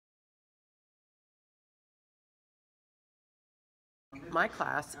My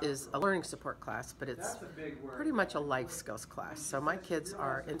class is a learning support class, but it's pretty much a life skills class. So my kids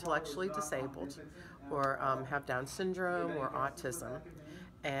are intellectually disabled or have Down syndrome or autism.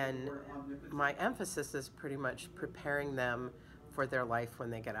 And my emphasis is pretty much preparing them for their life when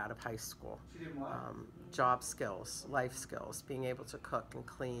they get out of high school. Job skills, life skills, being able to cook and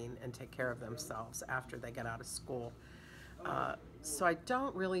clean and take care of themselves after they get out of school. So I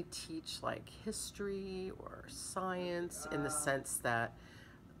don't really teach like history or science in the sense that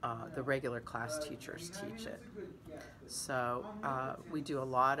the regular class teachers teach it. So we do a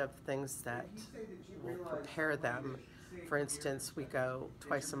lot of things that will prepare them. For instance, we go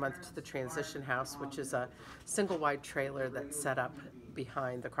twice a month to the Transition House, which is a single-wide trailer that's set up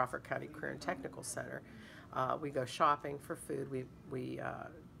behind the Crawford County Career and Technical Center. We go shopping for food. We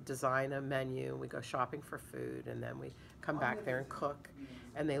design a menu, we go shopping for food, and then we come back there and cook.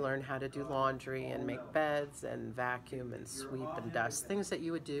 And they learn how to do laundry and make beds and vacuum and sweep and dust, things that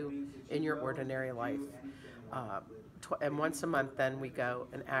you would do in your ordinary life. And once a month then we go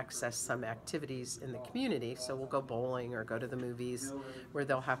and access some activities in the community. So we'll go bowling or go to the movies where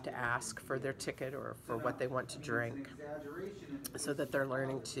they'll have to ask for their ticket or for what they want to drink, so that they're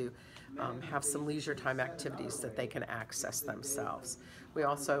learning to have some leisure time activities that they can access themselves. We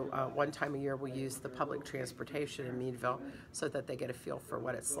also, one time a year, we use the public transportation in Meadville so that they get a feel for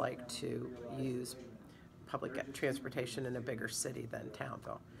what it's like to use public transportation in a bigger city than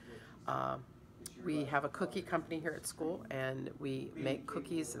Townville. We have a cookie company here at school, and we make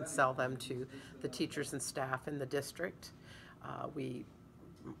cookies and sell them to the teachers and staff in the district. We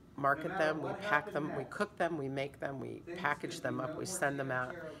market them, we pack them, we cook them, we make them, we package them up, we send them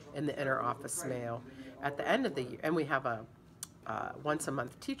out in the inter-office mail at the end of the year. And we have a once a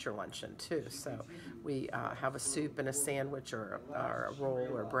month teacher luncheon too. So we have a soup and a sandwich or a roll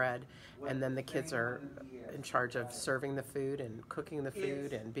or bread, and then the kids are in charge of serving the food and cooking the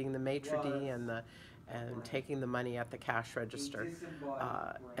food and being the maitre d' and taking the money at the cash register.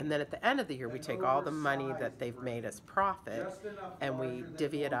 And then at the end of the year, we take all the money that they've made as profit and we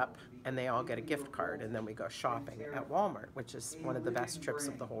divvy it up, and they all get a gift card, and then we go shopping at Walmart, which is one of the best trips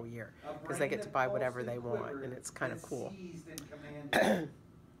of the whole year because they get to buy whatever they want, and it's kind of cool.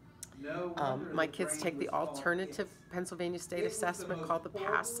 My kids take the alternative Pennsylvania State assessment called the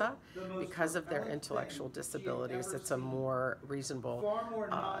PASA. Because of their intellectual disabilities, it's a more reasonable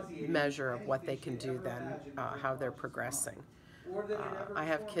measure of what they can do than how they're progressing. I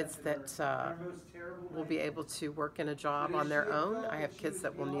have kids that will be able to work in a job on their own. I have kids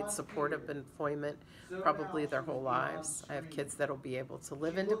that will need supportive employment probably their whole lives. I have kids that will be able to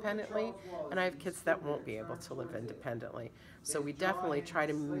live independently, and I have kids that won't be able to live independently. So we definitely try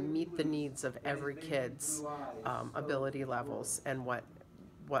to meet the needs of every kid's ability levels and what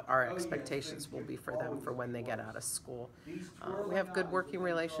our expectations will be for them for when they get out of school. We have good working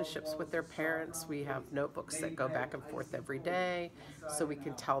relationships with their parents. We have notebooks that go back and forth every day, so we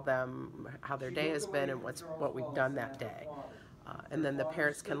can tell them how their day has been and what we've done that day. And then the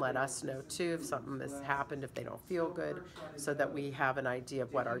parents can let us know too if something has happened, if they don't feel good, so that we have an idea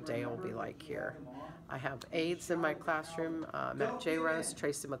of what our day will be like here. I have aides in my classroom, Matt J. Rose,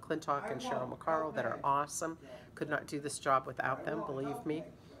 Tracy McClintock, and Cheryl McCarl, that are awesome. Could not do this job without them, believe me.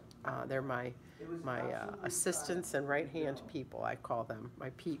 They're my assistants and right-hand people, I call them, my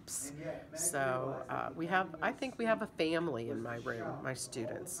peeps. So I think we have a family in my room, my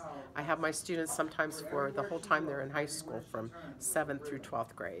students. I have my students sometimes for the whole time they're in high school, from 7th through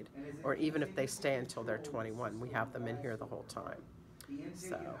 12th grade, or even if they stay until they're 21, we have them in here the whole time.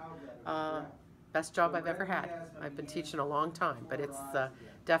 So, best job I've ever had. I've been teaching a long time, but it's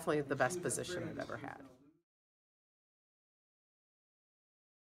definitely the best position I've ever had.